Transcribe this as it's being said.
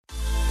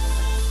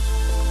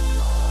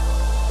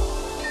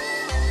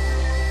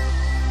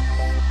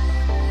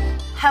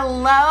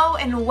Hello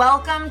and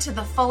welcome to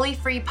the Fully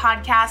Free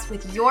Podcast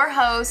with your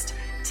host,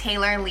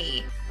 Taylor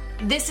Lee.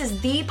 This is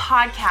the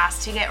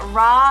podcast to get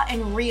raw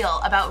and real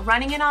about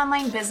running an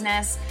online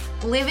business,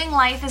 living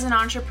life as an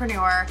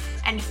entrepreneur,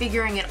 and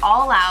figuring it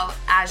all out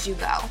as you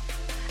go.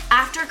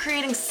 After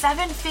creating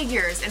 7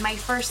 figures in my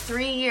first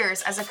 3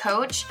 years as a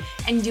coach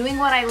and doing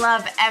what I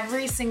love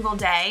every single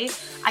day,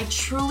 I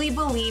truly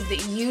believe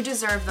that you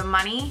deserve the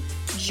money,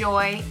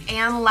 joy,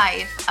 and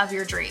life of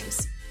your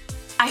dreams.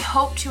 I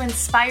hope to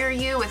inspire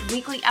you with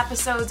weekly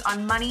episodes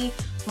on money,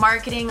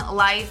 marketing,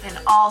 life, and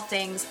all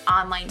things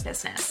online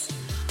business.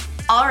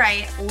 All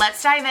right,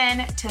 let's dive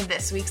in to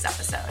this week's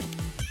episode.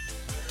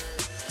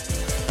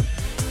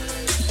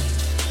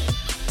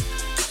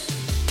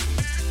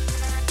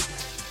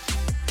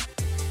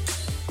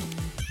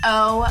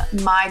 Oh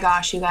my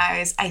gosh, you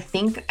guys. I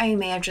think I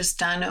may have just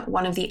done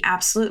one of the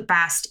absolute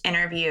best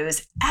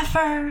interviews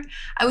ever.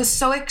 I was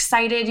so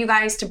excited, you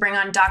guys, to bring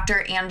on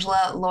Dr.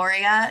 Angela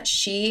Lauria.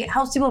 She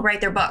helps people write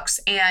their books.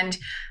 And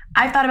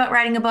I've thought about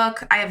writing a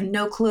book. I have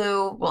no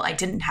clue. Well, I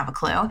didn't have a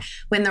clue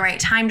when the right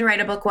time to write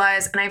a book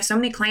was. And I have so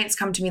many clients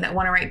come to me that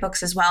want to write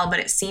books as well,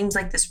 but it seems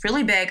like this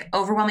really big,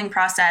 overwhelming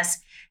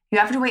process you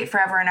have to wait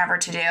forever and ever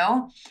to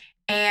do.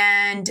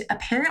 And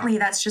apparently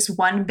that's just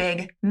one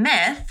big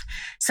myth.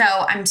 So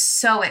I'm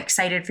so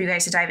excited for you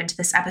guys to dive into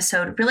this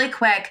episode. Really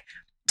quick,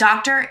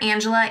 Dr.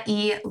 Angela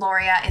E.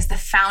 Lauria is the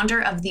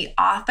founder of the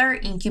Author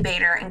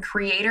Incubator and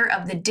creator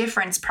of the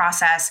Difference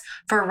Process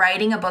for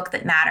writing a book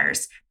that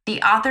matters.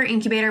 The Author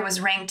Incubator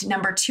was ranked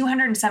number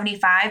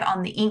 275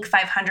 on the Inc.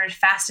 500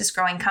 fastest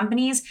growing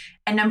companies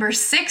and number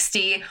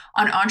 60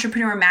 on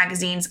Entrepreneur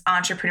Magazine's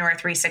Entrepreneur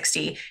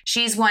 360.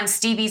 She's won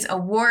Stevie's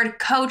Award,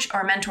 Coach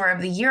or Mentor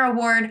of the Year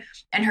Award,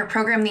 and her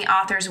program, The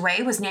Author's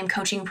Way, was named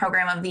Coaching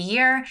Program of the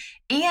Year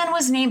and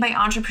was named by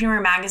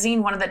Entrepreneur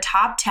Magazine one of the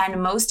top 10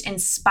 most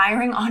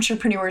inspiring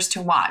entrepreneurs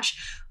to watch,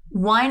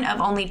 one of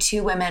only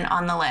 2 women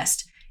on the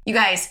list. You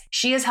guys,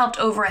 she has helped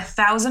over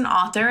 1,000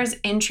 authors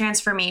in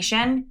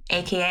transformation,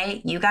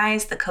 aka you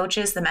guys, the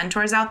coaches, the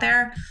mentors out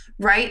there,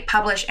 write,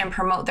 publish, and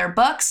promote their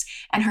books.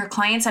 And her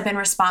clients have been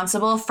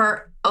responsible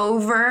for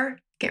over,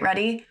 get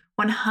ready,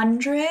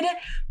 100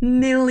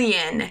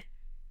 million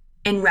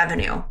in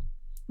revenue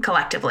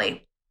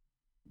collectively.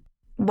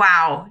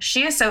 Wow,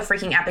 she is so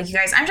freaking epic, you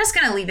guys. I'm just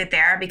going to leave it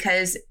there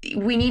because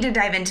we need to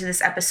dive into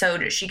this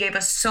episode. She gave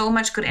us so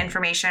much good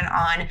information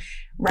on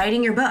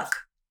writing your book.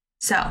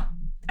 So,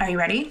 are you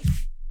ready?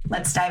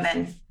 Let's dive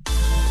in.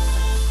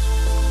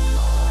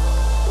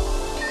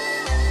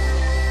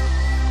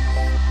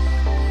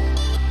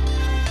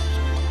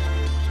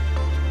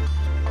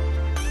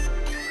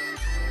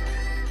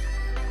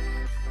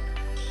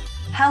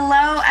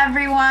 Hello,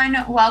 everyone.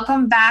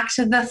 Welcome back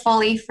to the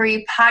Fully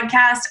Free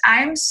Podcast.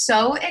 I'm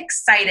so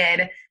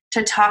excited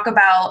to talk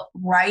about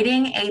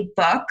writing a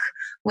book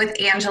with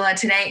Angela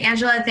today.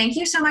 Angela, thank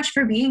you so much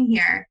for being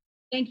here.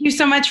 Thank you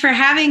so much for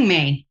having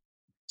me.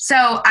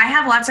 So I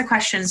have lots of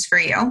questions for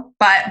you,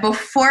 but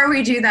before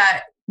we do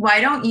that, why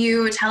don't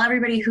you tell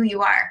everybody who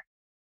you are?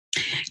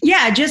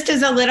 Yeah, just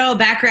as a little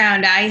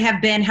background, I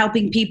have been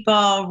helping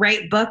people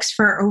write books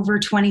for over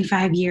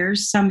 25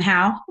 years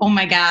somehow. Oh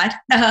my God.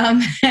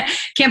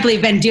 Can't believe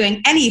I've been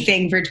doing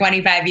anything for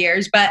 25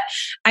 years, but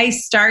I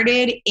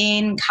started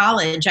in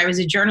college. I was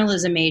a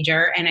journalism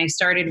major and I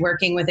started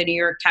working with a New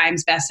York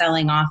Times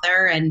bestselling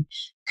author and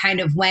kind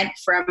of went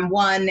from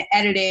one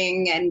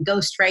editing and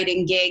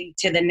ghostwriting gig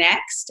to the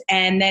next.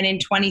 And then in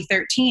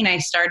 2013, I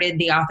started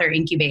the Author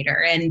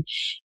Incubator. And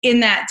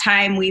in that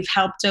time, we've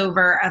helped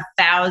over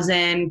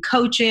 1,000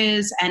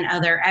 coaches and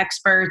other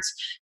experts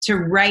to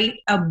write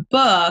a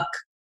book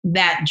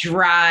that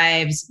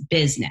drives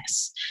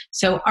business.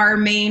 So our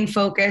main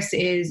focus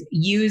is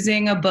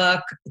using a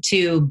book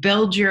to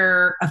build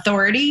your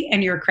authority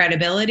and your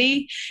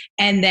credibility,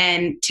 and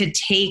then to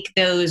take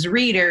those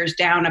readers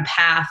down a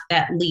path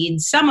that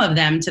leads some of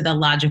them to the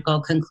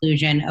logical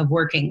conclusion of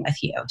working with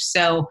you.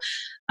 So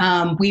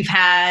we've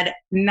had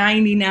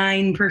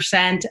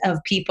 99%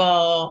 of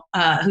people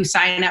who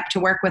sign up to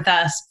work with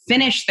us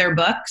finish their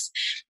books,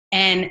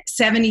 and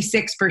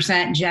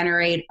 76%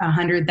 generate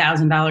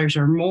 $100,000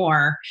 or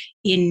more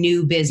in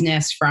new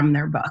business from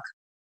their book.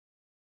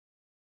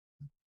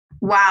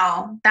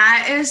 Wow,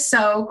 that is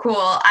so cool.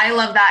 I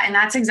love that. And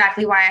that's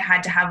exactly why I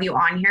had to have you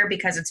on here,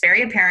 because it's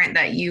very apparent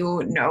that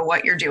you know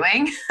what you're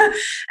doing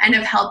and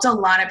have helped a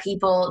lot of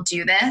people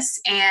do this.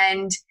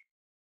 And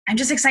I'm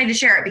just excited to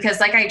share it because,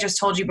 like I just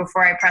told you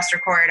before I pressed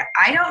record,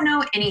 I don't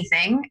know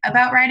anything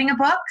about writing a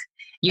book.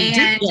 You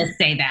did just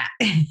say that.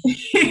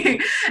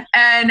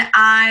 And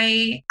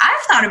I've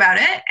thought about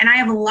it, and I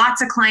have lots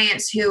of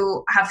clients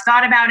who have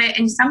thought about it,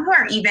 and some who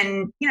are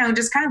even,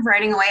 just kind of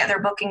writing away at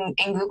their book in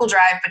Google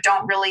Drive, but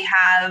don't really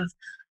have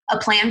a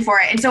plan for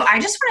it. And so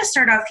I just want to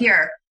start off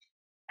here.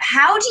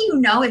 How do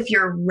you know if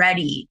you're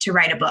ready to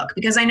write a book?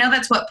 Because I know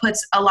that's what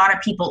puts a lot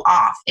of people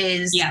off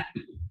is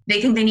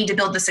they think they need to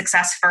build the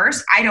success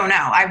first. I don't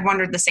know. I've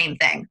wondered the same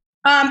thing.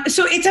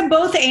 So it's a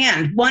both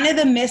and. One of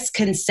the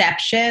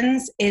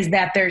misconceptions is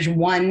that there's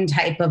one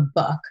type of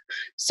book.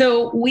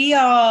 So we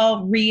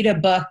all read a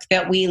book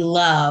that we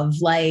love,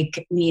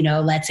 like,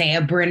 let's say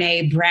a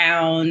Brene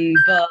Brown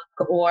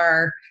book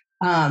or,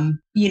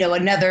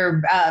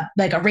 another,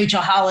 like a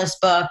Rachel Hollis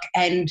book.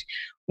 And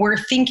we're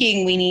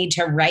thinking we need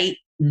to write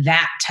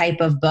that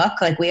type of book.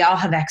 Like we all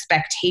have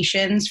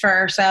expectations for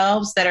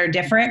ourselves that are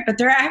different, but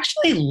there are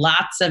actually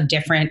lots of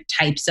different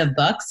types of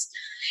books.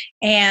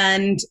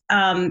 And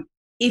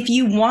if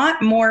you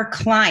want more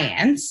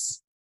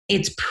clients,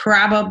 it's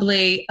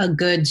probably a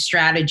good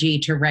strategy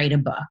to write a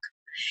book.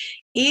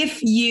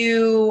 If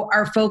you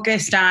are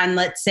focused on,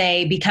 let's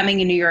say,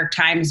 becoming a New York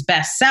Times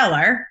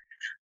bestseller,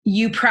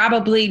 you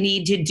probably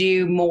need to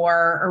do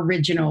more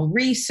original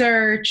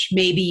research.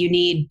 Maybe you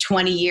need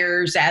 20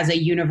 years as a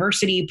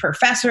university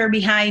professor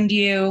behind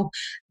you.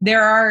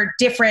 There are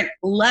different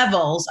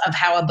levels of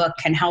how a book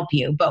can help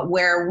you. But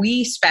where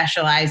we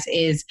specialize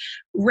is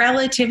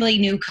relatively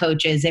new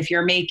coaches. If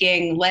you're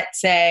making, let's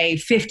say,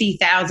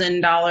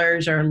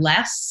 $50,000 or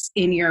less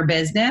in your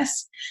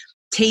business,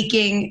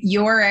 taking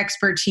your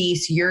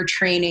expertise, your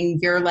training,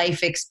 your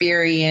life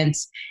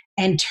experience,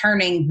 and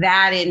turning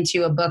that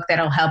into a book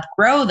that'll help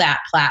grow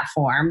that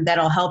platform,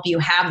 that'll help you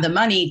have the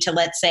money to,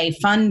 let's say,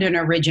 fund an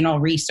original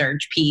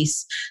research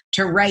piece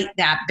to write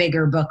that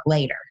bigger book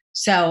later.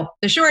 So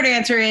the short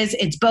answer is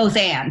it's both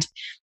and.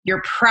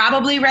 You're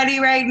probably ready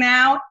right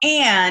now,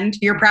 and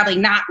you're probably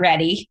not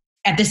ready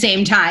at the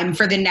same time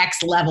for the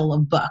next level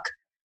of book.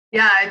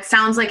 Yeah, it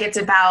sounds like it's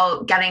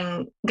about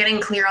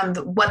getting clear on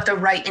what the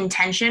right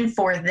intention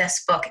for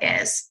this book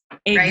is.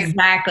 Right?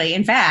 Exactly.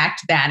 In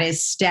fact, that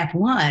is step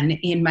one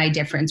in my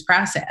difference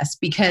process,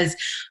 because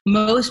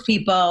most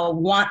people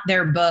want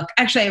their book.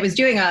 Actually, I was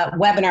doing a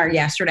webinar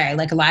yesterday,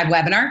 like a live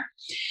webinar.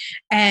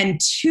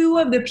 And two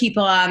of the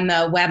people on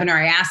the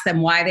webinar, I asked them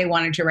why they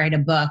wanted to write a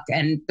book.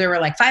 And there were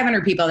like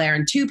 500 people there.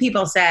 And two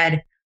people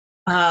said,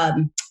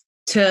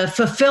 to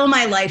fulfill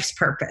my life's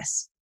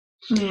purpose.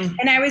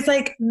 And I was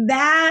like,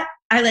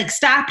 I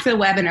stopped the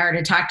webinar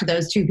to talk to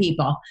those two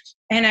people.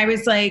 And I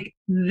was like,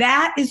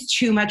 that is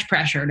too much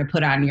pressure to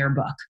put on your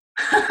book.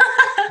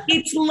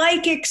 It's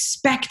like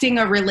expecting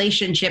a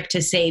relationship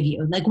to save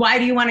you. Like, why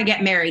do you want to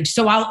get married?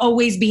 So I'll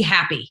always be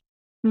happy.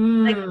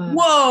 Like,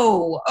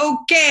 whoa,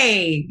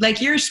 okay.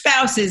 Like your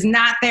spouse is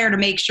not there to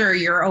make sure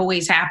you're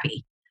always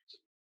happy.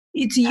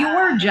 It's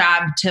your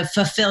job to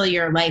fulfill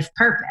your life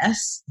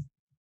purpose.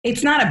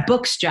 It's not a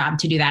book's job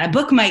to do that. A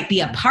book might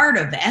be a part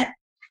of it,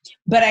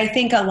 but I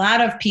think a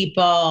lot of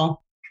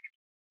people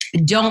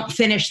don't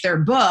finish their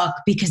book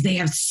because they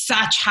have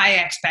such high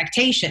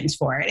expectations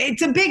for it.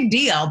 It's a big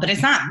deal, but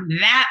it's not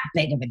that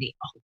big of a deal.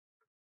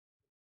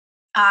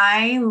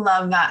 I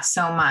love that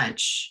so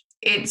much.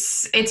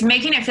 It's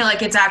making it feel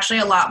like it's actually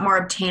a lot more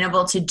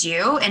obtainable to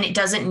do, and it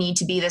doesn't need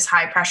to be this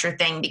high pressure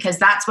thing, because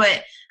that's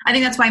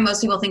why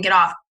most people think it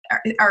off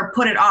or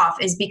put it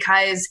off, is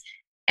because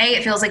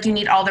it feels like you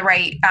need all the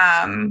right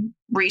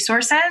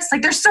resources.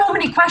 Like there's so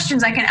many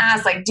questions I can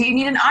ask. Like, do you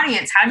need an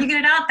audience? How do you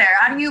get it out there?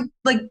 How do you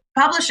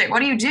publish it?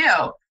 What do you do?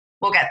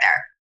 We'll get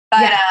there.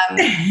 But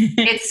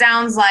it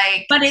sounds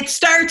like... But it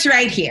starts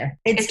right here.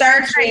 It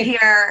starts right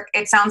here.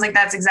 It sounds like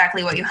that's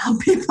exactly what you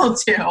help people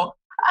do.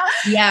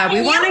 Yeah,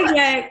 we want to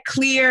get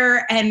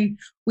clear, and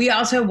we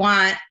also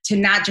want to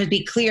not just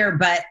be clear,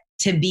 but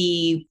to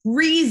be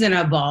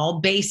reasonable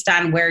based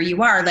on where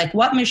you are. Like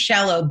what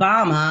Michelle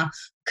Obama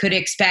could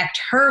expect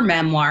her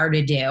memoir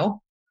to do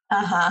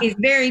is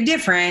very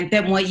different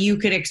than what you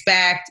could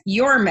expect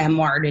your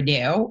memoir to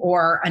do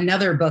or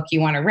another book you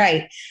want to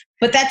write.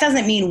 But that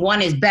doesn't mean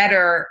one is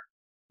better.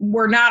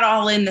 We're not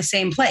all in the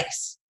same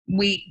place.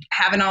 We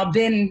haven't all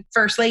been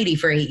first lady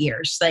for 8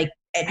 years. Like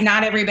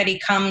not everybody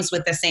comes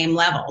with the same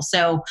level.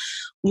 So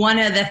one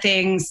of the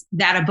things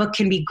that a book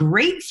can be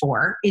great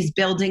for is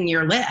building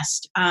your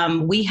list.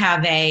 We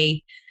have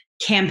a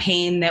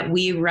campaign that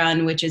we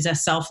run, which is a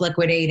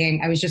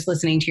self-liquidating. I was just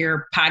listening to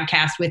your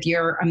podcast with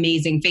your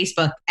amazing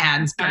Facebook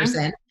ads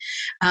person,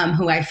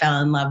 who I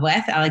fell in love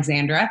with,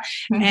 Alexandra.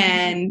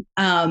 And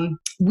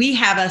we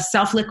have a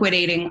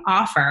self-liquidating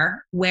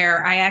offer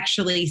where I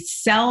actually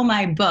sell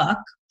my book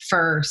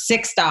for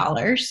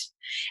 $6.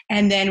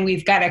 And then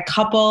we've got a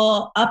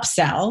couple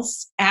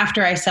upsells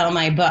after I sell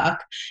my book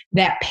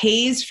that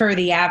pays for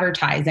the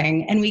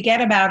advertising. And we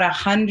get about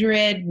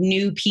 100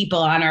 new people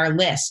on our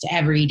list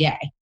every day.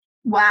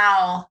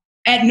 Wow.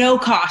 At no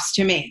cost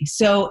to me.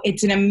 So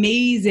it's an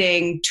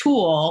amazing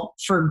tool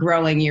for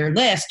growing your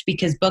list,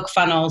 because book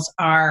funnels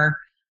are,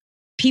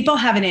 people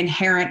have an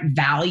inherent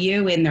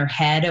value in their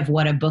head of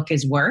what a book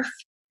is worth.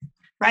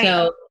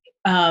 Right.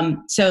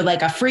 So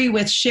like a free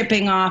with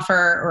shipping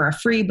offer or a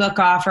free book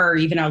offer or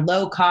even a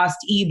low cost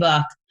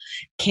ebook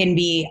can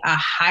be a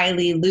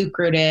highly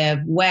lucrative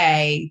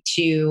way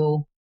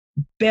to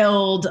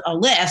build a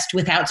list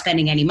without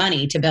spending any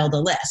money to build a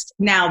list.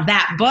 Now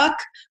that book,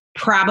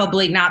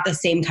 probably not the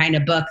same kind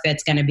of book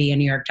that's going to be a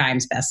New York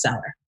Times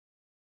bestseller.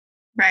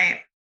 Right.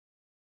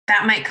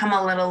 That might come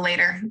a little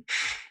later.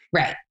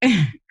 Right.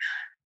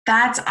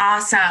 That's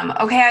awesome.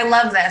 Okay, I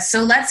love this.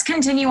 So let's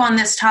continue on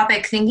this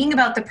topic, thinking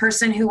about the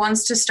person who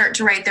wants to start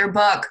to write their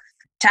book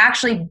to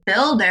actually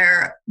build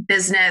their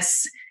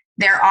business,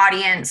 their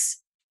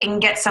audience,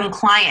 and get some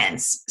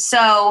clients.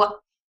 So,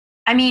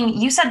 I mean,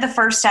 you said the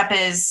first step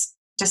is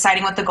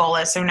deciding what the goal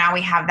is. So now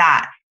we have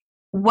that.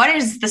 What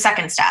is the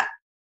second step?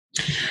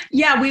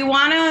 Yeah, we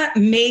want to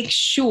make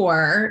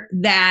sure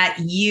that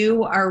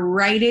you are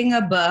writing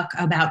a book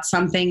about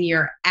something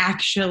you're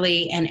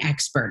actually an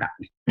expert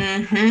on.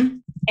 Mm-hmm.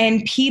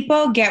 And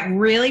people get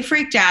really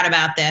freaked out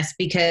about this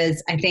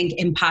because I think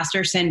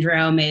imposter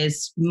syndrome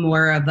is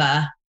more of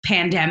a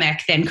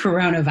pandemic than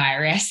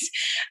coronavirus,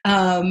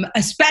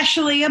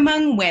 especially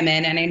among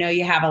women. And I know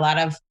you have a lot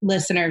of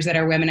listeners that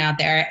are women out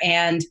there.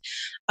 And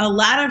a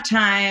lot of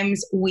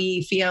times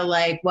we feel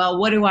like, well,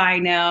 what do I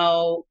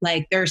know?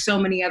 Like, there are so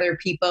many other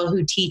people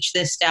who teach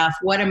this stuff.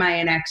 What am I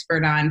an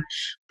expert on?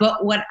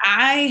 But what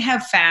I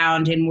have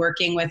found in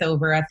working with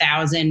over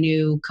 1,000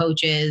 new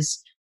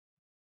coaches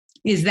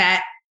is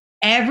that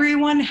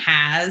everyone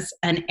has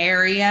an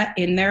area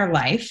in their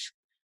life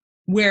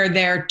where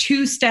they're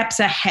 2 steps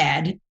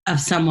ahead of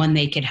someone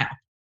they could help.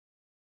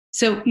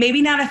 So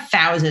maybe not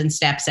 1,000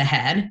 steps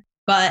ahead,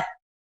 but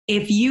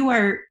if you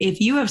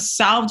have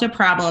solved a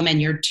problem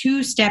and you're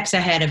 2 steps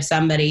ahead of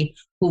somebody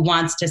who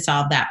wants to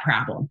solve that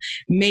problem,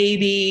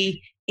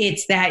 maybe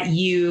it's that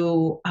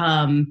you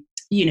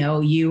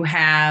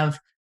have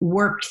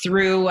worked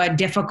through a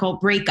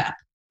difficult breakup.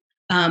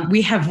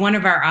 We have one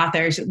of our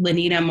authors,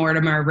 Lenina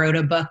Mortimer, wrote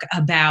a book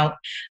about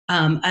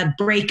a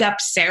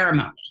breakup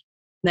ceremony.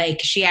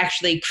 Like, she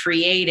actually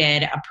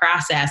created a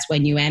process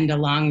when you end a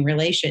long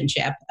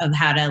relationship of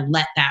how to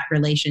let that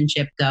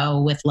relationship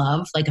go with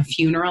love, like a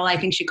funeral. I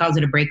think she calls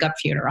it a breakup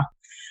funeral.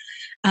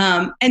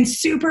 And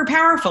super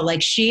powerful.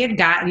 Like, she had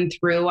gotten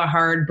through a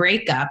hard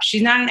breakup.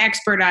 She's not an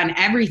expert on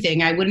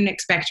everything. I wouldn't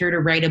expect her to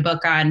write a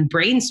book on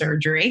brain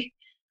surgery,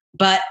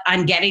 but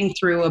on getting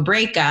through a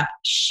breakup,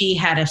 she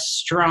had a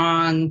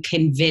strong,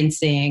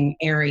 convincing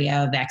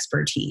area of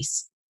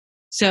expertise.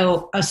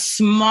 So a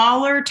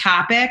smaller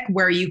topic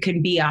where you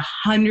can be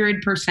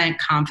 100%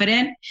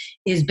 confident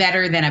is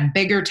better than a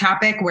bigger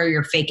topic where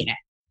you're faking it.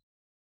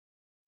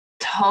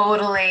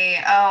 Totally.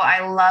 Oh,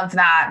 I love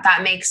that.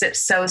 That makes it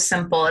so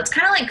simple. It's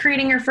kind of like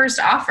creating your first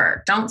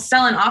offer. Don't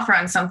sell an offer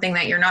on something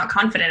that you're not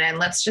confident in.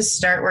 Let's just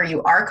start where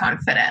you are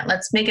confident.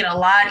 Let's make it a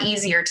lot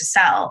easier to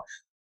sell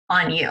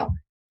on you.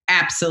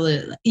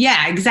 Absolutely.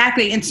 Yeah,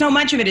 exactly. And so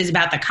much of it is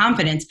about the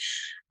confidence.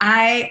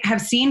 I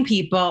have seen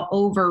people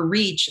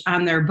overreach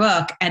on their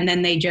book and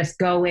then they just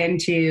go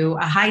into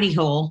a hidey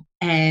hole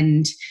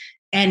and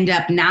end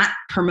up not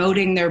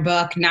promoting their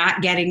book,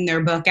 not getting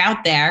their book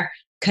out there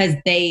because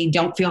they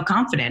don't feel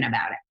confident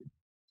about it.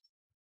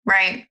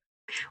 Right.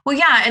 Well,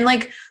 yeah. And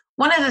like,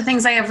 one of the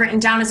things I have written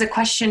down as a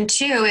question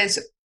too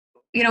is,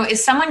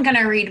 is someone going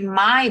to read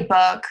my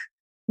book?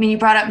 I mean, you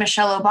brought up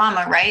Michelle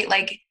Obama, right?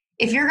 Like,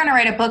 if you're going to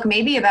write a book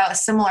maybe about a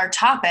similar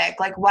topic,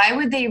 like, why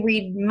would they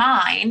read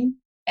mine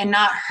and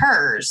not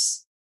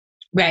hers?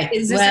 Right.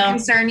 Is this a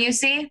concern you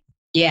see?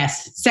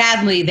 Yes.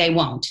 Sadly, they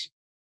won't.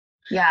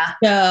 Yeah.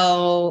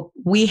 So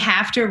we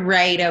have to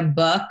write a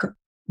book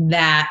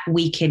that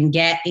we can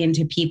get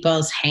into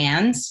people's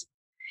hands.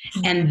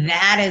 Mm-hmm. And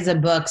that is a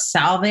book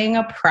solving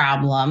a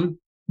problem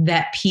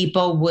that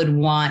people would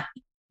want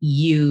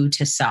you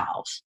to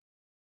solve.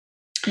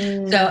 So,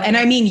 and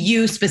I mean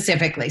you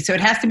specifically. So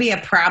it has to be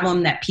a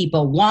problem that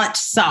people want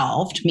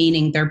solved,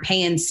 meaning they're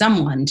paying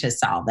someone to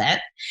solve it.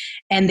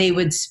 And they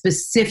would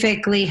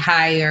specifically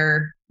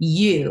hire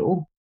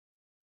you.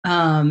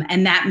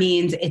 And that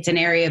means it's an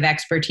area of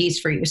expertise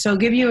for you. So I'll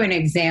give you an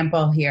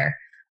example here.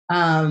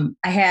 I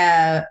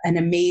have an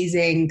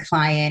amazing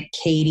client,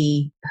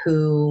 Katie,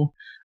 who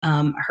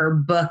her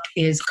book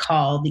is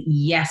called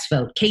Yes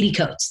Vote, Katie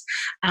Coates.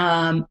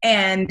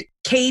 And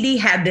Katie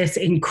had this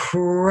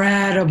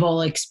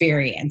incredible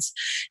experience.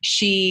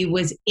 She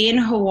was in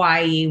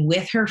Hawaii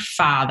with her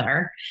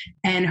father,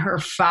 and her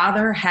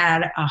father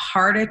had a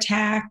heart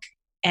attack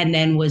and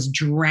then was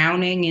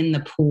drowning in the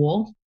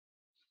pool.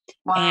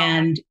 Wow.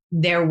 And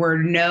there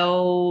were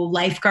no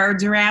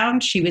lifeguards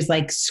around. She was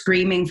like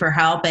screaming for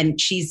help,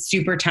 and she's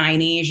super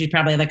tiny. She's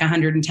probably like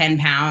 110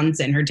 pounds,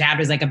 and her dad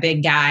was like a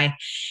big guy.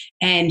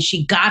 And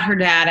she got her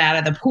dad out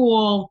of the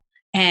pool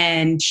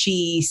and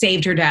she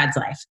saved her dad's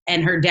life.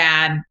 And her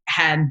dad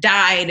had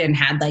died and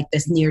had like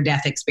this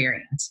near-death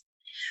experience.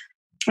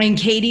 And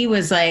Katie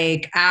was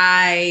like,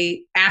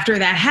 after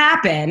that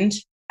happened,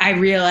 I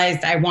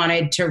realized I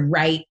wanted to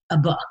write a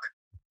book.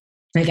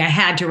 Like, I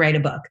had to write a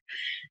book.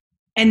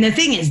 And the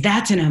thing is,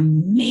 that's an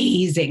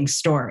amazing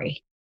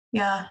story.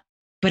 Yeah.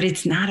 But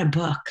it's not a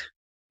book.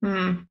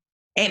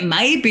 It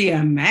might be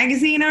a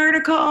magazine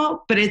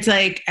article, but it's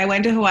like, I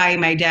went to Hawaii,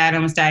 my dad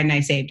almost died, and I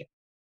saved him.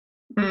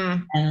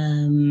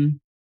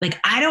 Like,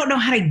 I don't know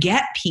how to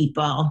get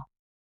people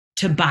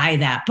to buy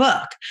that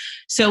book.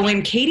 So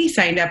when Katie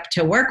signed up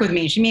to work with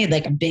me, she made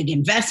like a big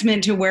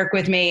investment to work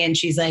with me. And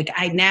she's like,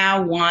 I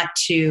now want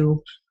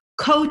to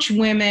coach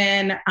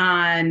women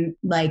on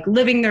like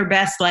living their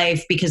best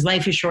life because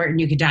life is short and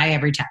you could die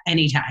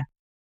anytime.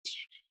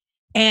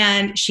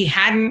 And she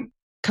hadn't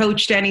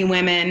coached any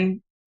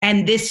women.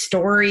 And this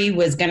story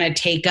was going to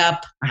take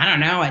up, I don't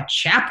know, a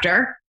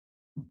chapter,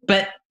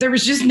 but there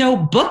was just no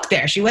book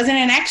there. She wasn't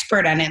an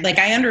expert on it. Like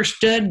I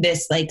understood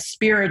this like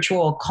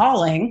spiritual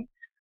calling,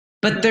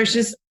 but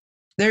there's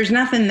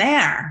nothing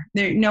there.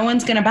 No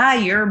one's going to buy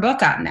your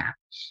book on that.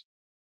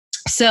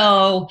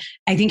 So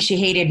I think she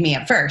hated me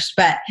at first,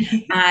 but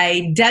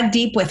I dug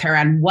deep with her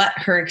on what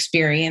her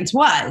experience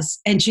was.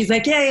 And she's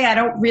like, yeah, I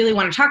don't really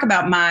want to talk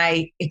about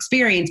my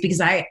experience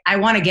because I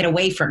want to get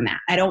away from that.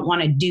 I don't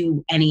want to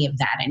do any of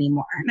that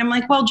anymore. And I'm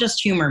like, well,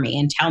 just humor me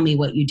and tell me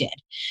what you did.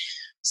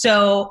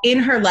 So in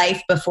her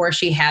life, before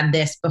she had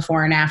this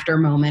before and after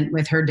moment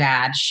with her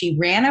dad, she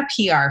ran a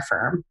PR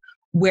firm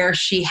where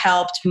she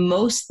helped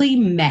mostly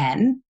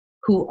men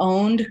who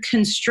owned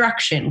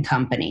construction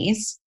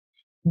companies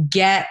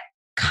get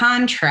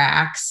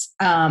contracts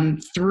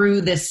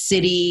through the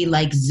city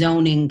like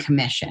zoning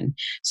commission.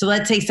 So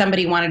let's say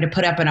somebody wanted to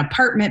put up an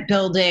apartment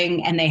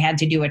building and they had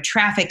to do a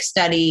traffic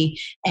study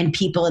and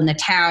people in the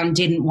town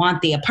didn't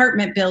want the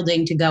apartment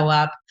building to go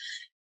up.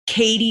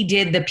 Katie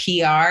did the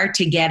PR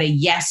to get a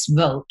yes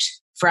vote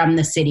from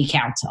the city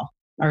council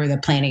or the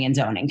planning and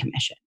zoning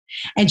commission.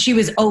 And she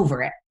was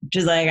over it.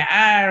 She's like,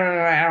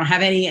 I don't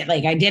have any,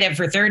 like I did it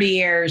for 30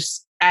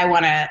 years. I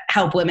want to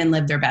help women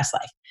live their best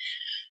life.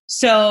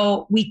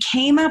 So we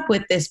came up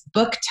with this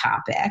book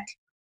topic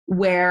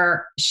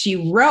where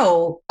she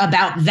wrote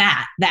about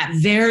that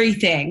very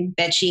thing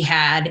that she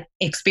had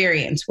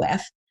experience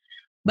with,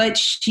 but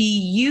she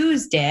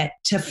used it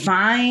to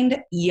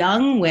find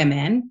young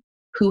women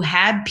who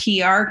had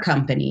PR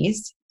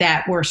companies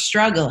that were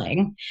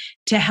struggling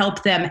to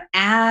help them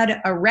add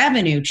a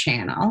revenue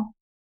channel,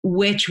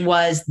 which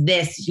was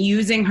this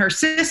using her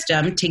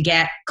system to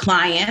get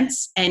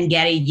clients and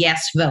get a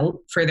yes vote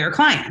for their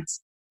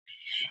clients.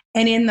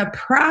 And in the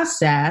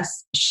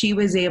process, she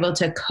was able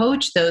to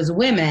coach those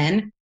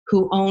women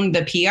who owned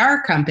the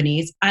PR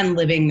companies on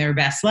living their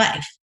best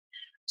life.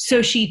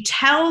 So she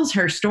tells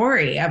her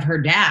story of her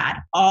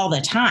dad all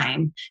the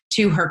time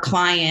to her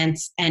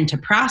clients and to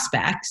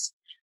prospects,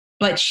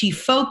 but she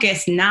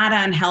focused not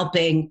on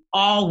helping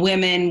all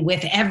women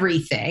with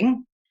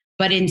everything,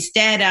 but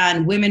instead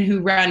on women who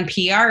run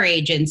PR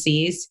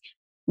agencies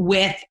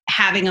with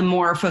having a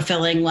more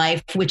fulfilling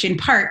life, which in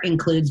part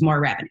includes more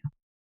revenue.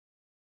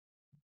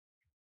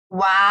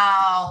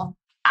 Wow.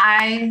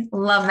 I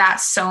love that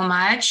so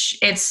much.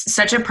 It's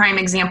such a prime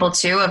example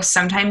too of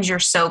sometimes you're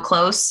so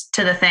close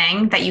to the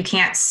thing that you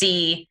can't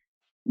see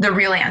the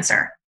real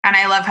answer. And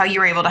I love how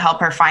you were able to help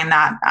her find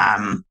that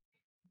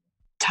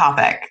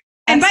topic.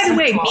 And by the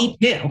way, me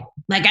too.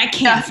 Like I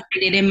can't find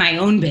it in my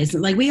own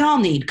business. Like we all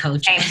need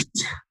coaches.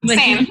 Like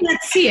you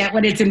can't see it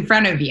when it's in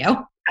front of you.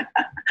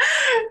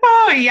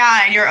 Oh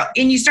yeah.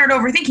 And you start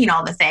overthinking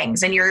all the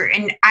things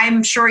and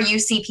I'm sure you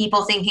see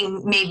people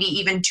thinking maybe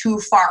even too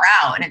far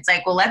out. And it's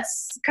like, well,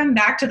 let's come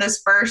back to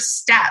this first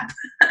step.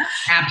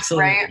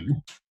 Absolutely. Right?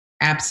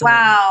 Absolutely.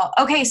 Wow.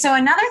 Okay. So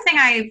another thing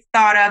I've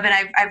thought of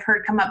and I've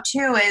heard come up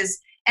too is,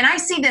 and I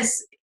see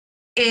this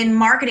in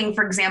marketing,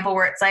 for example,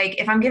 where it's like,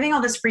 if I'm giving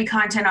all this free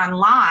content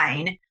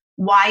online,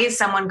 why is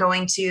someone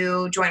going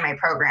to join my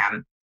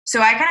program?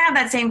 So I kind of have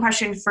that same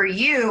question for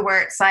you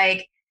where it's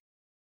like,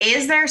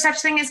 is there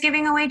such thing as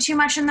giving away too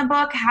much in the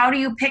book? How do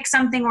you pick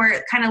something where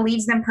it kind of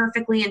leads them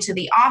perfectly into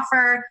the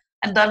offer?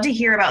 I'd love to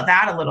hear about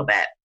that a little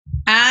bit.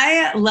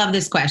 I love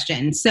this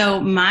question. So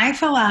my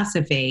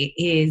philosophy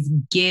is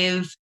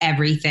give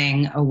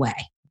everything away.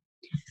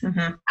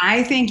 Mm-hmm.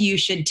 I think you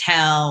should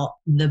tell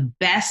the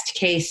best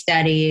case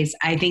studies.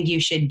 I think you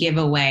should give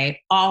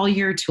away all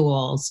your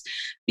tools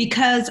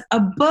because a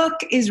book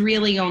is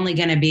really only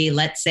going to be,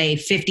 let's say,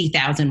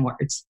 50,000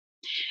 words.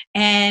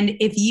 And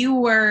if you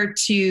were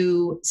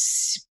to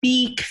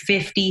speak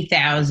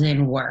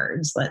 50,000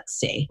 words, let's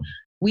see,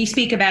 we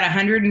speak about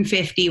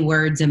 150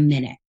 words a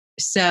minute.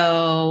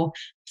 So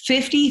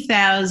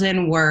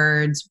 50,000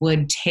 words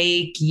would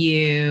take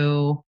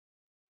you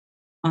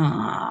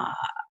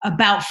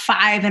about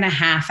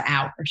 5.5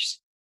 hours.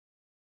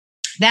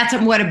 That's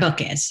what a book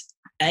is.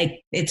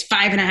 Like it's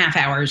 5.5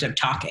 hours of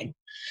talking.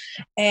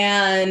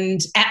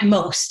 And at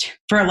most,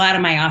 for a lot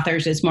of my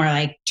authors, it's more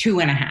like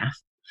 2.5.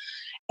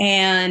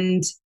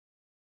 And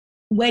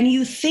when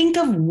you think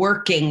of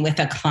working with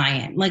a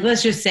client, like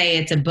let's just say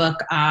it's a book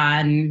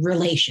on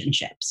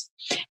relationships,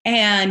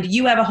 and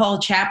you have a whole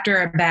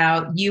chapter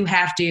about you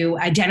have to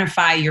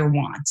identify your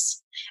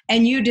wants,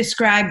 and you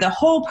describe the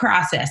whole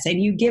process,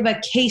 and you give a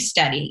case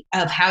study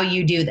of how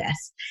you do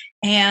this.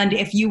 And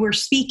if you were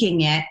speaking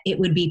it, it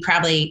would be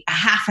probably a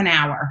half an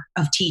hour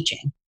of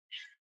teaching.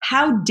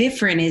 How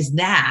different is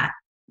that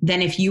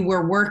than if you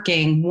were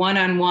working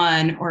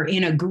one-on-one or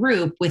in a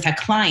group with a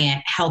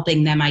client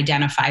helping them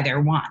identify their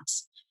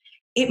wants?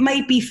 it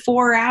might be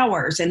 4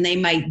 hours, and they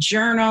might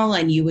journal,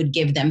 and you would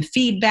give them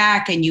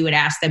feedback, and you would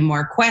ask them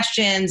more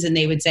questions, and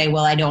they would say,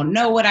 well, I don't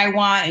know what I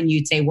want. And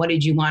you'd say, what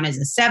did you want as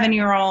a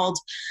 7-year-old?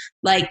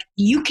 Like,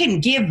 you can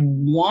give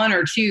 1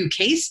 or 2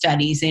 case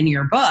studies in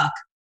your book,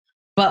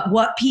 but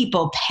what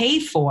people pay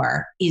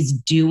for is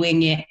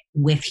doing it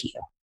with you.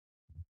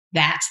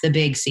 That's the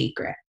big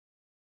secret.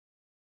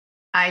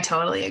 I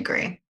totally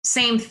agree.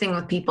 Same thing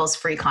with people's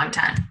free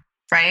content,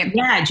 right?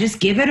 Yeah, just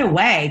give it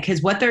away,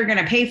 because what they're going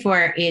to pay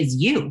for is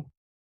you.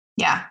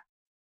 Yeah.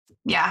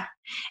 Yeah.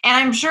 And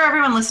I'm sure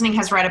everyone listening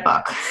has read a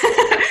book.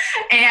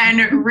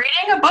 And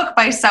reading a book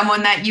by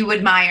someone that you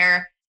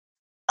admire,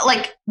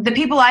 like the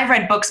people I've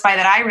read books by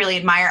that I really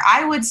admire,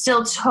 I would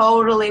still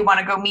totally want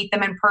to go meet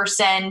them in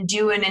person,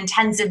 do an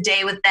intensive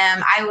day with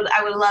them. I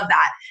would love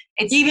that.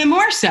 It's even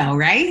more so,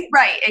 right?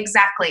 Right,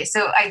 exactly.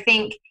 So I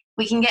think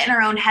we can get in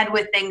our own head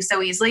with things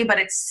so easily, but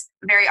it's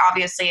very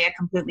obviously a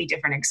completely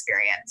different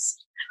experience.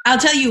 I'll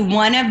tell you,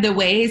 one of the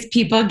ways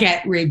people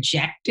get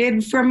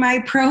rejected from my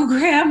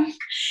program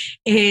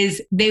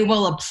is they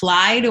will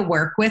apply to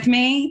work with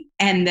me,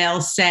 and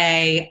they'll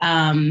say,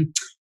 I'm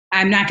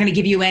not going to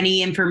give you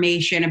any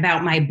information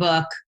about my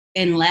book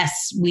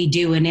unless we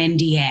do an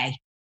NDA.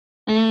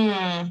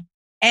 And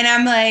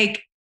I'm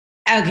like,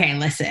 okay,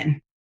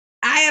 listen,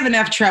 I have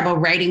enough trouble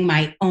writing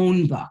my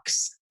own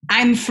books.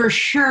 I'm for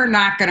sure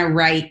not going to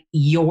write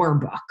your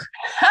book.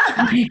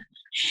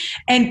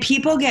 And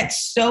people get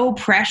so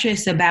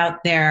precious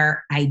about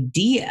their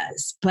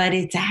ideas, but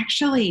it's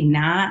actually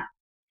not,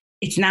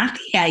 it's not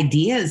the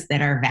ideas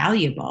that are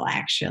valuable,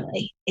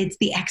 actually. It's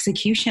the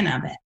execution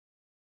of it.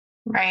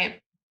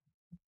 Right.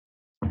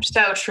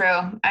 So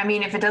true. I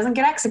mean, if it doesn't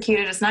get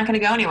executed, it's not going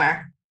to go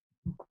anywhere.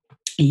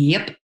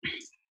 Yep.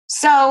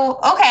 So,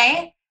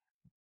 okay.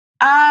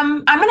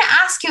 I'm going to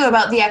ask you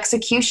about the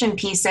execution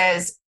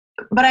pieces,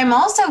 but I'm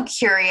also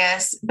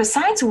curious,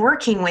 besides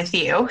working with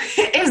you,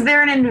 is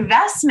there an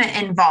investment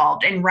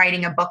involved in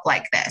writing a book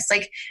like this?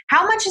 Like,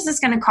 how much is this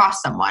going to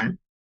cost someone?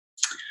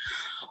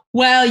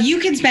 Well, you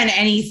can spend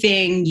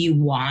anything you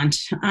want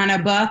on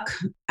a book.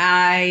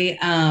 I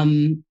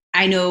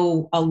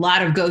know a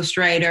lot of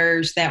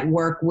ghostwriters that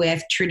work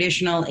with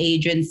traditional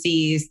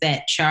agencies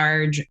that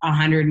charge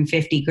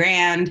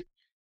 $150,000.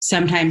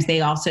 Sometimes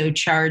they also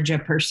charge a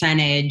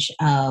percentage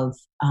of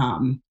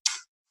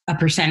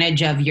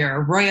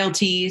your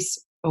royalties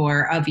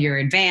or of your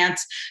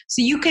advance.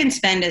 So you can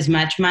spend as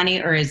much money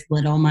or as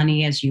little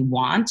money as you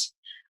want.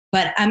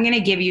 But I'm going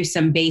to give you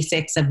some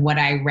basics of what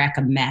I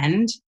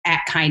recommend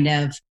at kind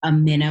of a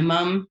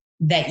minimum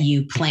that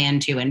you plan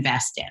to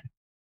invest in.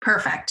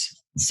 Perfect.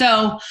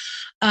 So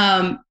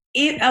a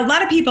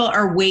lot of people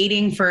are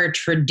waiting for a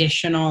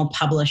traditional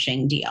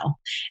publishing deal.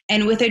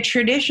 And with a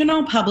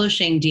traditional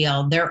publishing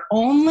deal, they're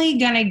only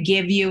going to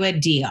give you a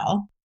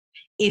deal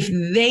if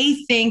they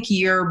think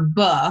your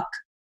book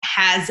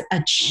has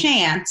a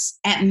chance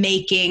at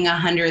making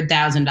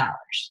 $100,000.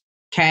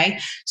 Okay.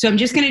 So I'm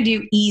just going to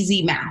do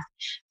easy math.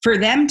 For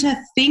them to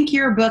think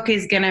your book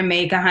is going to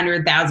make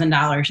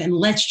 $100,000, and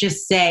let's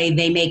just say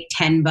they make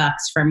 $10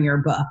 from your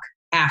book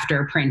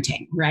after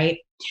printing, right?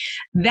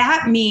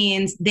 That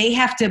means they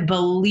have to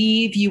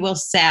believe you will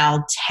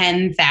sell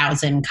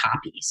 10,000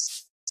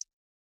 copies.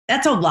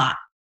 That's a lot.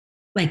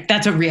 Like,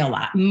 that's a real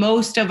lot.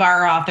 Most of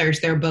our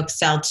authors, their books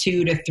sell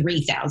 2,000 to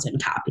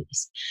 3,000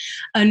 copies.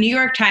 A New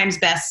York Times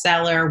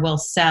bestseller will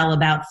sell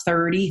about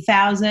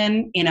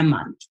 30,000 in a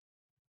month.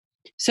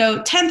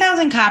 So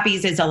 10,000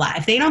 copies is a lot.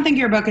 If they don't think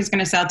your book is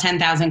going to sell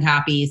 10,000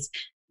 copies,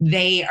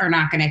 they are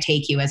not going to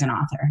take you as an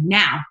author.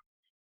 Now,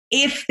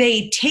 if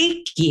they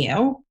take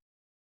you,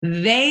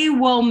 they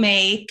will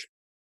make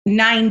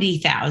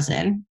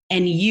 90,000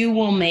 and you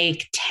will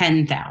make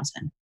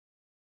 10,000.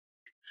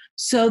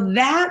 So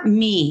that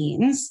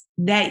means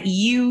that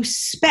you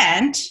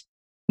spent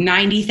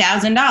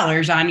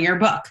 $90,000 on your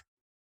book.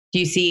 Do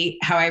you see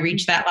how I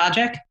reached that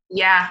logic?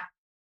 Yeah.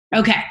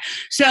 Okay.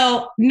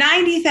 So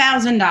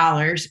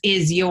 $90,000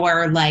 is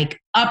your like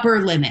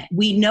upper limit.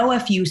 We know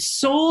if you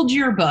sold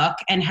your book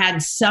and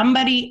had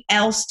somebody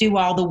else do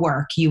all the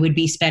work, you would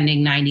be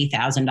spending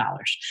 $90,000.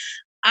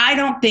 I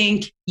don't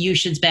think you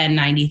should spend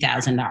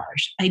 $90,000.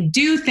 I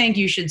do think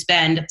you should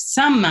spend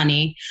some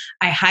money.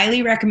 I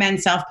highly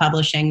recommend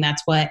self-publishing.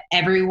 That's what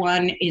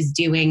everyone is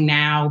doing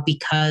now,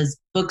 because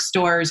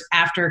bookstores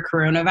after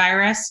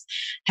coronavirus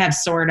have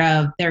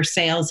their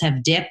sales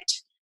have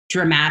dipped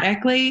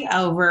dramatically,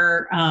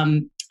 over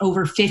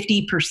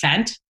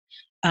 50%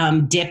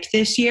 dipped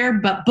this year,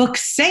 but book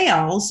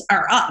sales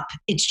are up.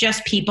 It's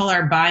just people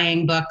are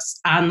buying books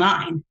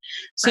online.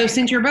 So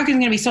Since your book is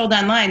going to be sold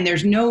online,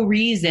 there's no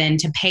reason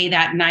to pay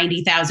that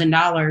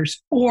 $90,000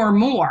 or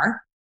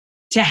more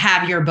to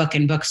have your book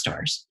in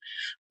bookstores.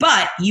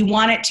 But you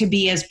want it to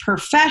be as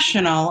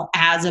professional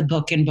as a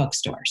book in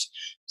bookstores.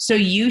 So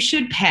you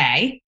should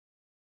pay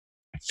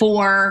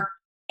for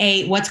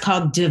what's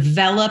called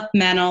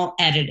developmental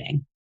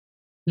editing.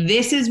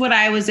 This is what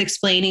I was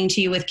explaining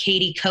to you with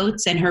Katie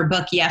Coates and her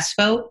book, Yes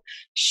Vote.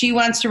 She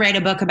wants to write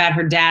a book about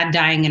her dad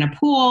dying in a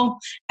pool.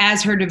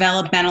 As her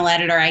developmental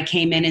editor, I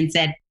came in and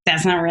said,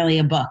 That's not really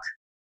a book.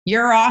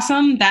 You're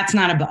awesome. That's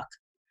not a book.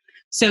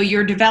 So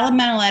your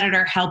developmental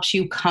editor helps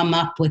you come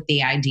up with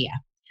the idea.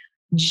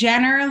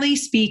 Generally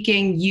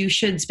speaking, you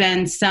should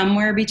spend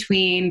somewhere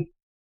between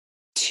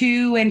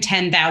 $2,000 and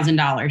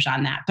 $10,000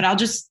 on that, but I'll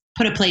just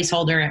put a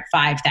placeholder at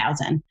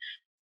 $5,000.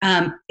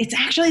 It's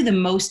actually the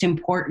most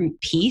important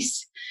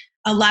piece.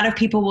 A lot of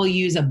people will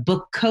use a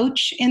book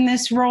coach in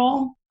this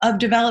role of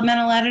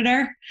developmental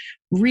editor,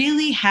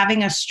 really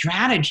having a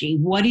strategy.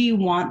 What do you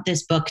want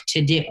this book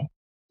to do?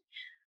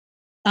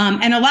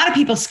 And a lot of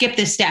people skip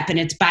this step, and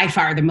it's by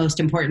far the most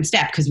important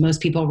step because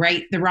most people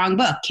write the wrong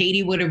book.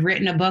 Katie would have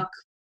written a book.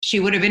 She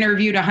would have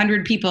interviewed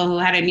 100 people who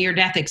had a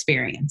near-death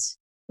experience.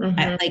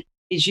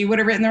 She would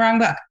have written the wrong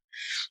book.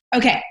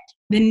 Okay.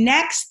 The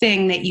next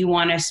thing that you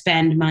want to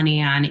spend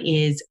money on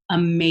is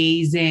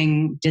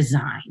amazing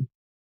design.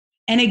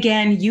 And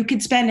again, you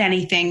could spend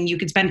anything. You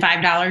could spend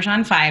 $5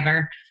 on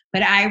Fiverr,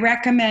 but I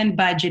recommend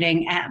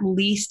budgeting at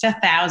least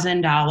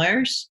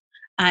 $1,000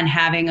 on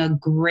having a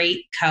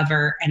great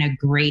cover and a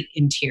great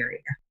interior.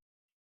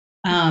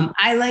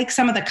 I like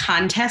some of the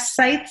contest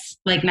sites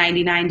like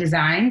 99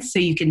 Designs, so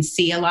you can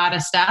see a lot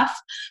of stuff.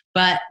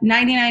 But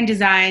 99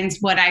 Designs,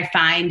 what I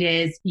find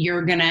is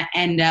you're going to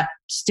end up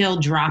still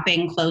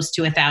dropping close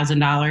to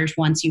 $1,000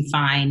 once you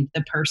find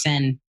the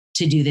person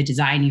to do the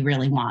design you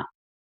really want.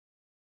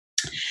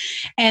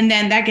 And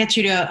then that gets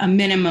you to a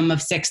minimum of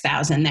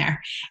 $6,000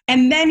 there.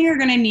 And then you're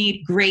going to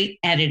need great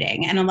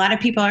editing. And a lot of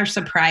people are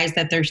surprised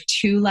that there's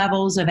 2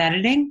 levels of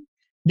editing.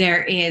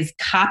 There is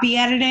copy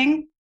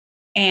editing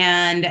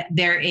and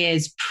there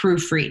is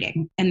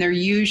proofreading. And they're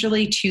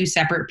usually 2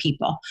 separate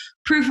people.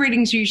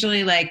 Proofreading is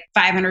usually like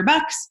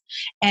 $500.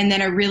 And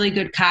then a really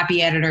good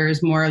copy editor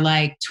is more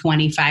like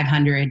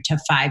 $2,500 to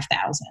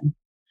 $5,000.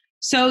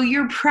 So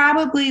you're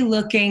probably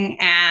looking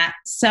at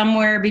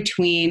somewhere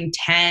between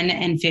 $10,000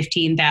 and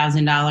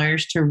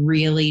 $15,000 to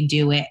really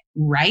do it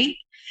right.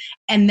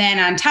 And then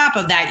on top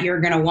of that,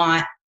 you're going to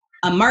want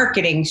a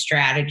marketing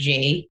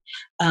strategy,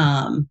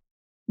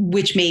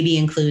 which maybe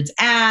includes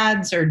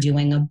ads or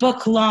doing a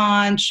book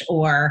launch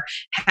or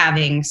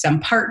having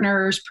some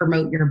partners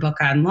promote your book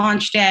on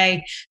launch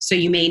day. So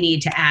you may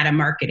need to add a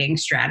marketing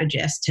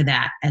strategist to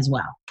that as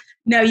well.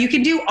 Now, you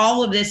can do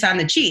all of this on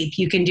the cheap.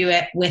 You can do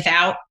it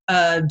without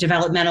a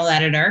developmental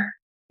editor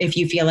if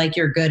you feel like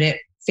you're good at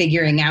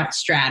figuring out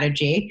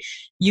strategy.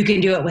 You can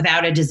do it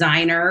without a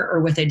designer or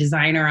with a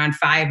designer on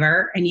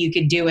Fiverr, and you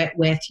could do it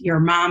with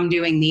your mom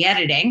doing the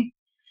editing.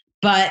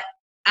 But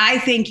I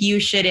think you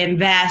should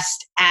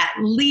invest at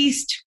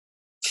least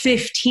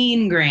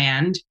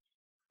 $15,000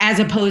 as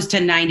opposed to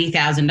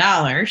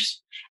 $90,000,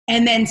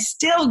 and then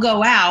still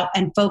go out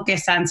and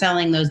focus on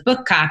selling those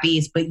book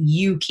copies, but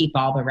you keep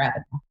all the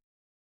revenue.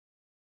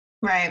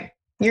 Right.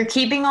 You're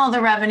keeping all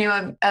the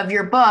revenue of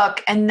your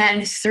book. And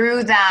then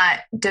through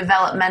that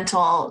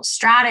developmental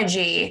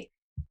strategy,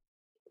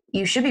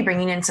 you should be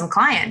bringing in some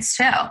clients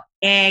too.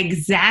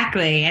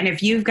 Exactly. And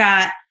if you've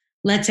got,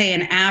 let's say,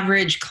 an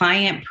average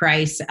client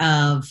price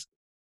of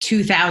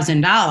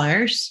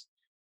 $2,000,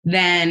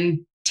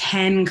 then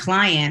 10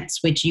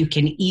 clients, which you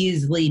can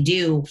easily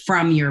do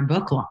from your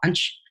book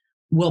launch,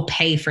 will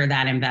pay for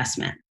that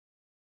investment.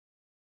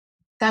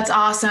 That's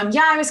awesome.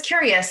 Yeah, I was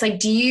curious.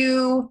 Like,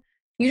 you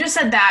just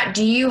said that.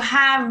 Do you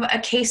have a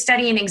case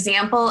study, an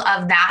example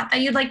of that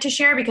you'd like to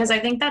share? Because I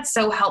think that's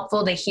so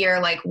helpful to hear,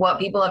 like, what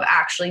people have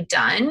actually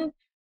done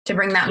to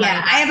bring that money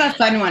back. I have a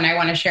fun one I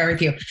want to share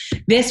with you.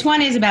 This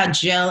one is about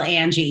Jill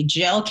Angie.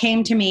 Jill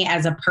came to me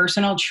as a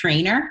personal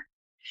trainer,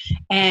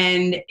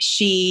 and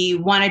she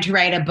wanted to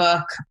write a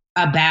book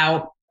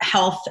about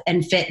health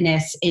and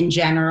fitness in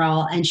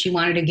general. And she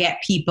wanted to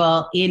get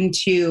people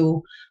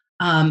into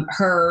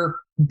her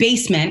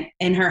basement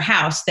in her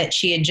house that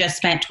she had just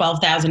spent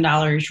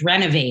 $12,000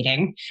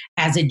 renovating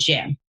as a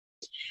gym.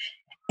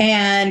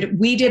 And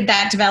we did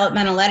that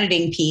developmental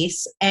editing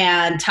piece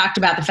and talked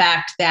about the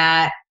fact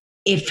that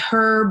if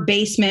her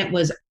basement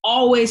was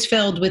always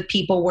filled with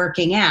people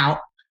working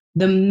out,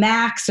 the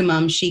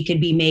maximum she could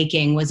be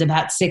making was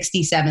about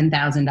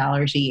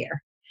 $67,000 a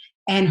year.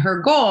 And her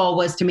goal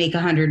was to make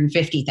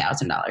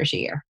 $150,000 a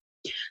year.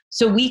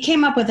 So we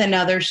came up with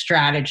another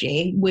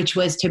strategy, which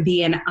was to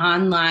be an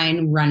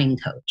online running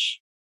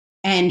coach.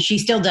 And she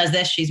still does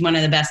this. She's one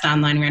of the best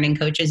online running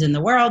coaches in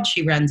the world.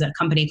 She runs a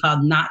company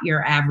called Not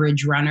Your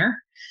Average Runner.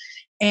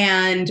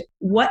 And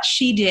what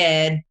she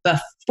did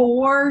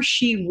before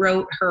she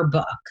wrote her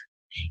book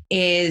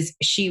is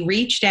she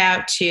reached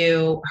out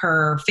to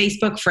her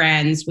Facebook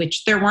friends,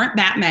 which there weren't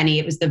that many.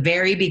 It was the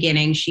very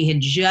beginning. She had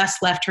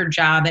just left her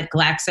job at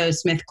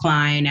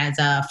GlaxoSmithKline as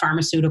a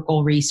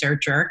pharmaceutical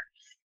researcher.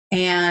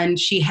 And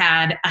she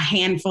had a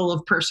handful of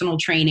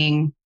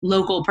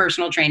local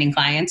personal training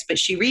clients, but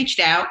she reached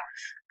out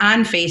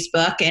on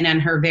Facebook and on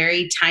her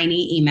very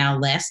tiny email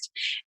list.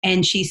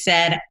 And she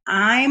said,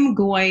 I'm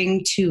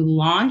going to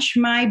launch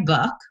my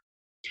book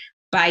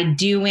by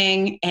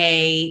doing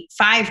a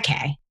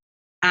 5K.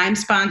 I'm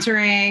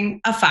sponsoring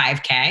a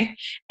 5K,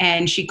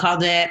 and she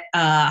called it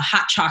a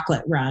hot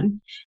chocolate run.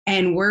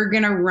 And we're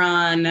going to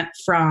run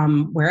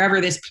from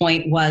wherever this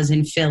point was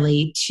in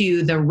Philly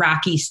to the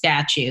Rocky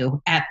statue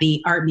at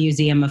the Art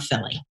Museum of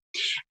Philly.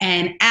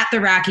 And at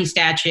the Rocky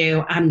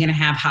statue, I'm going to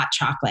have hot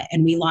chocolate.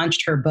 And we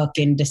launched her book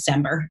in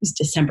December. It was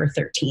December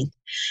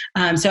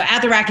 13th. So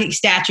at the Rocky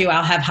statue,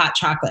 I'll have hot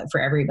chocolate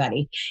for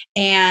everybody.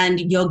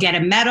 And you'll get a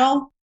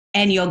medal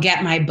and you'll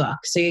get my book.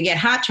 So you get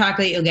hot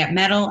chocolate, you'll get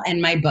medal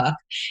and my book.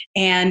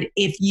 And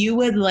if you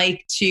would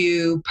like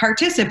to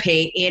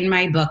participate in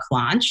my book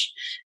launch,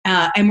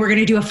 and we're going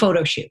to do a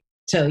photo shoot.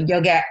 So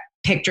you'll get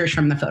pictures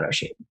from the photo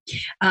shoot.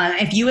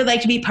 If you would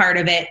like to be part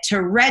of it,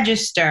 to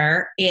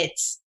register,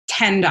 it's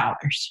 $10.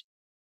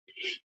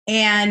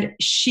 And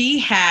she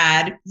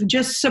had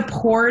just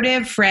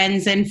supportive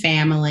friends and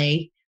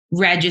family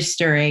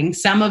registering.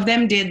 Some of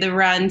them did the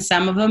run,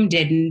 some of them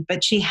didn't,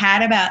 but she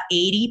had about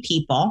 80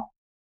 people.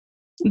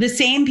 The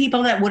same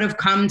people that would have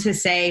come to,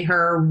 say,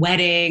 her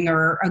wedding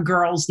or a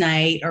girls'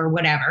 night or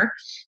whatever.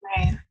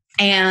 Right.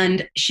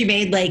 And she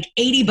made like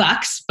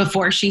 $80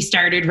 before she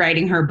started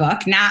writing her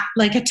book, not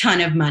like a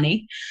ton of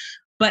money.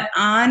 But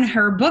on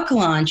her book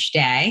launch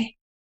day,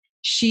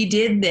 she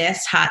did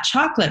this hot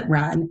chocolate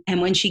run.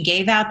 And when she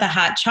gave out the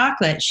hot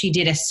chocolate, she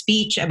did a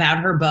speech about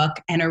her book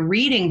and a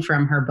reading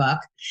from her book.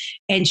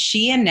 And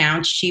she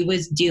announced she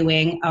was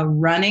doing a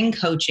running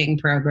coaching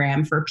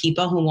program for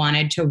people who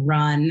wanted to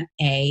run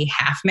a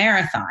half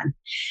marathon.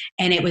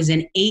 And it was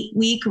an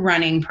 8-week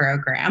running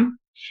program.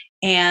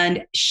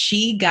 And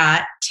she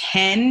got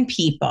 10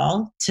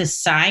 people to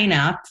sign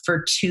up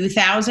for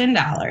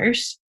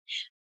 $2,000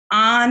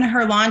 on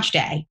her launch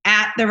day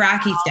at the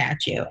Rocky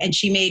statue. And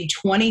she made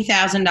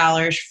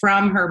 $20,000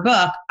 from her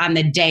book on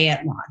the day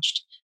it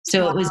launched.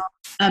 So it was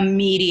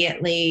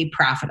immediately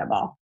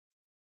profitable.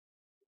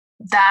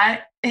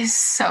 That is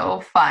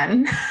so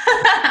fun.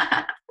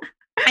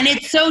 And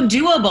it's so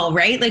doable,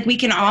 right? Like we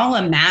can all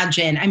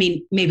imagine, I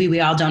mean, maybe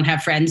we all don't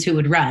have friends who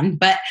would run,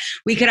 but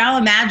we could all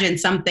imagine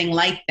something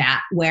like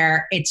that,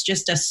 where it's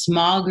just a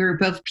small group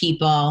of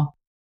people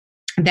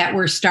that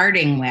we're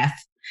starting with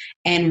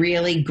and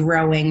really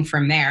growing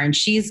from there. And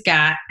she's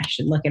got, I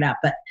should look it up,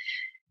 but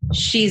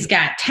she's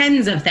got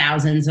tens of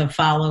thousands of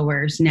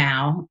followers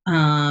now.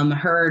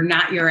 Her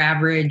Not Your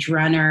Average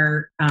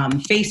Runner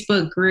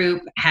Facebook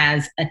group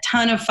has a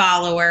ton of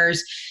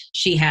followers.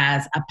 She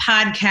has a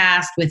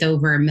podcast with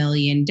over 1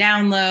 million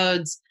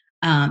downloads.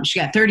 She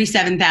got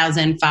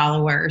 37,000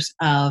 followers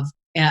of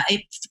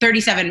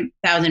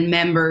 37,000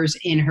 members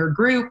in her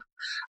group.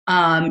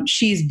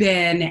 She's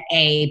been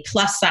a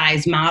plus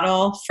size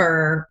model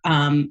for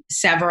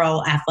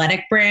several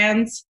athletic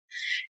brands.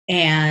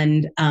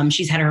 And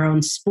she's had her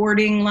own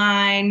sporting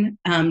line.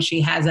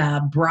 She has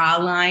a bra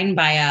line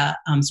by a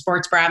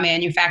sports bra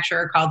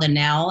manufacturer called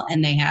Anel,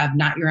 and they have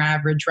Not Your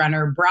Average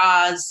Runner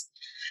bras.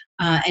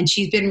 And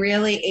she's been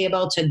really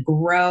able to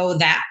grow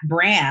that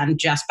brand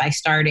just by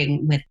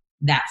starting with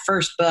that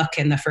first book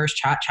and the first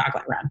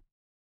chocolate run.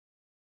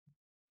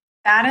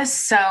 That is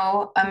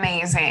so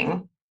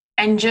amazing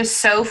and just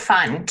so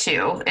fun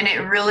too. And it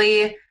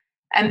really,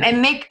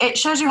 it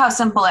shows you how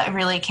simple it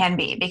really can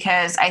be,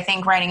 because I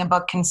think writing a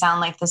book can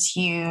sound like this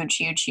huge,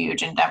 huge,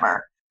 huge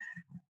endeavor.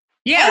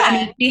 Yeah, I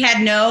mean, she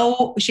had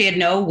no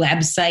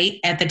website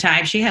at the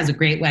time. She has a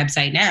great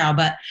website now,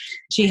 but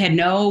she had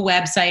no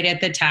website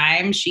at the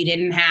time. She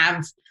didn't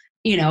have,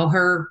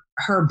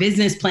 her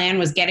business plan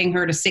was getting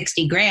her to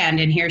 60 grand,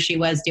 and here she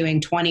was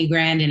doing 20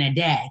 grand in a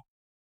day.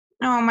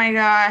 Oh my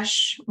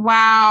gosh.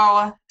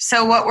 Wow.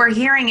 So what we're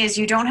hearing is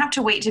you don't have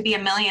to wait to be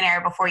a millionaire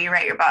before you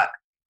write your book.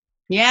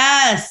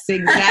 Yes,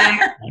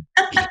 exactly.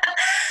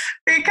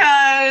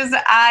 Because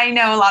I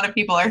know a lot of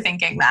people are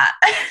thinking that.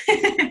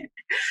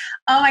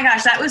 Oh my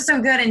gosh, that was so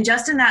good. And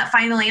just in that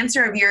final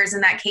answer of yours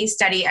in that case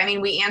study, I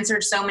mean, we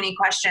answered so many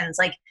questions,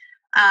 like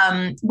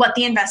what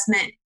the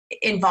investment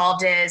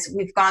involved is.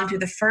 We've gone through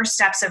the first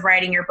steps of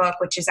writing your book,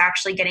 which is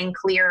actually getting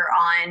clear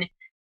on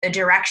the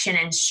direction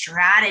and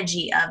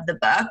strategy of the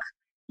book.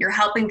 You're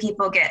helping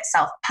people get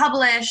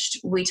self-published.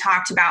 We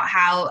talked about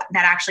how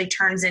that actually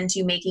turns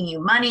into making you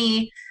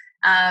money,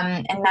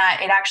 and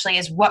that it actually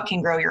is what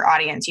can grow your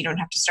audience. You don't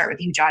have to start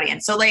with a huge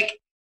audience. So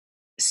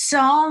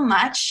so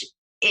much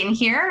in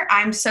here.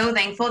 I'm so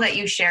thankful that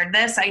you shared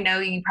this. I know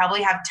you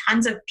probably have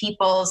tons of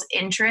people's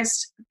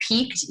interest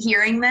piqued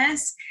hearing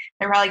this.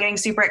 They're probably getting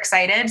super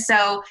excited.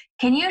 So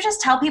can you just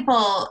tell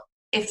people,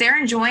 if they're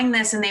enjoying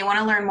this and they want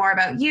to learn more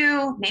about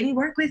you, maybe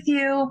work with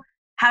you,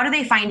 how do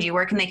they find you?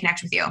 Where can they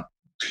connect with you?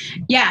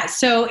 Yeah.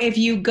 So if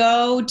you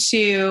go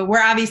to,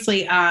 we're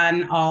obviously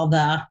on all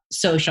the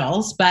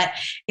socials, but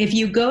if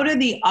you go to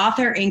the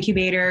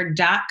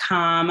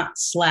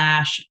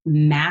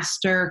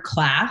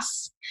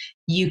authorincubator.com/masterclass,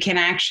 you can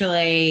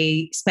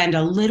actually spend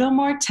a little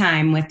more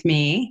time with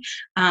me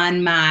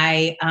on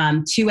my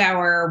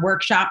 2-hour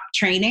workshop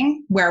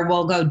training where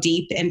we'll go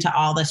deep into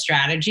all the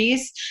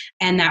strategies.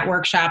 And that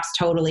workshop's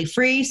totally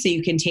free. So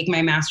you can take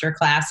my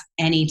masterclass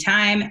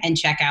anytime and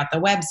check out the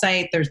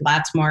website. There's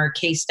lots more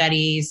case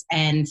studies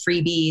and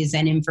freebies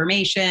and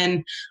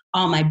information.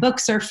 All my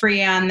books are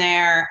free on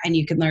there, and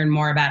you can learn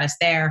more about us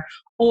there.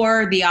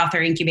 Or the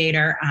Author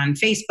Incubator on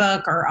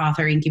Facebook, or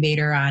Author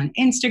Incubator on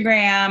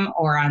Instagram,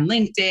 or on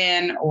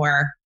LinkedIn,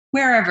 or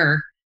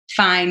wherever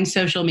fine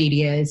social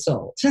media is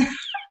sold.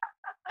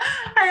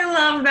 I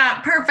love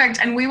that. Perfect.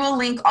 And we will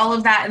link all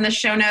of that in the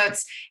show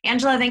notes.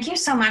 Angela, thank you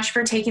so much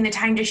for taking the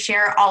time to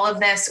share all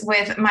of this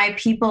with my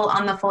people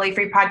on the Fully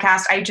Free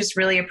podcast. I just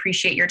really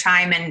appreciate your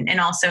time and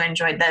also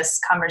enjoyed this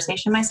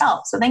conversation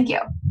myself. So thank you.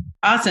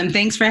 Awesome.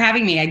 Thanks for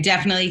having me. I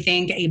definitely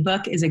think a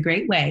book is a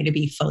great way to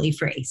be fully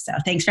free. So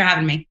thanks for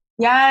having me.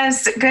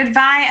 Yes.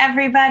 Goodbye,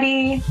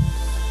 everybody.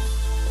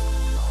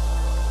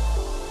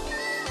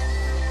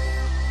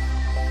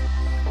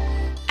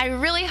 I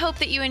really hope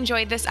that you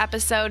enjoyed this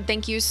episode.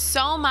 Thank you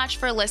so much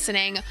for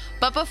listening.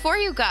 But before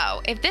you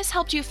go, if this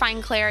helped you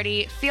find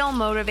clarity, feel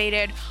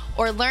motivated,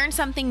 or learn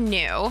something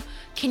new,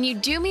 can you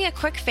do me a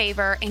quick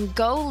favor and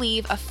go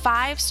leave a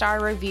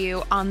 5-star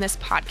review on this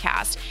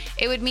podcast?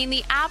 It would mean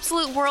the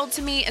absolute world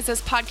to me, as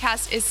this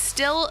podcast is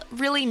still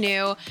really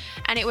new,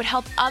 and it would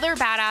help other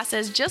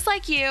badasses just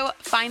like you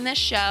find this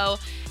show.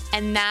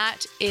 And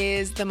that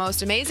is the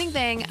most amazing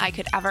thing I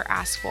could ever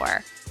ask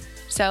for.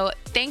 So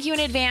thank you in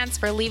advance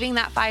for leaving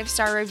that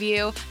 5-star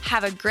review.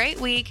 Have a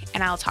great week,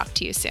 and I'll talk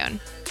to you soon.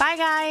 Bye,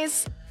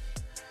 guys.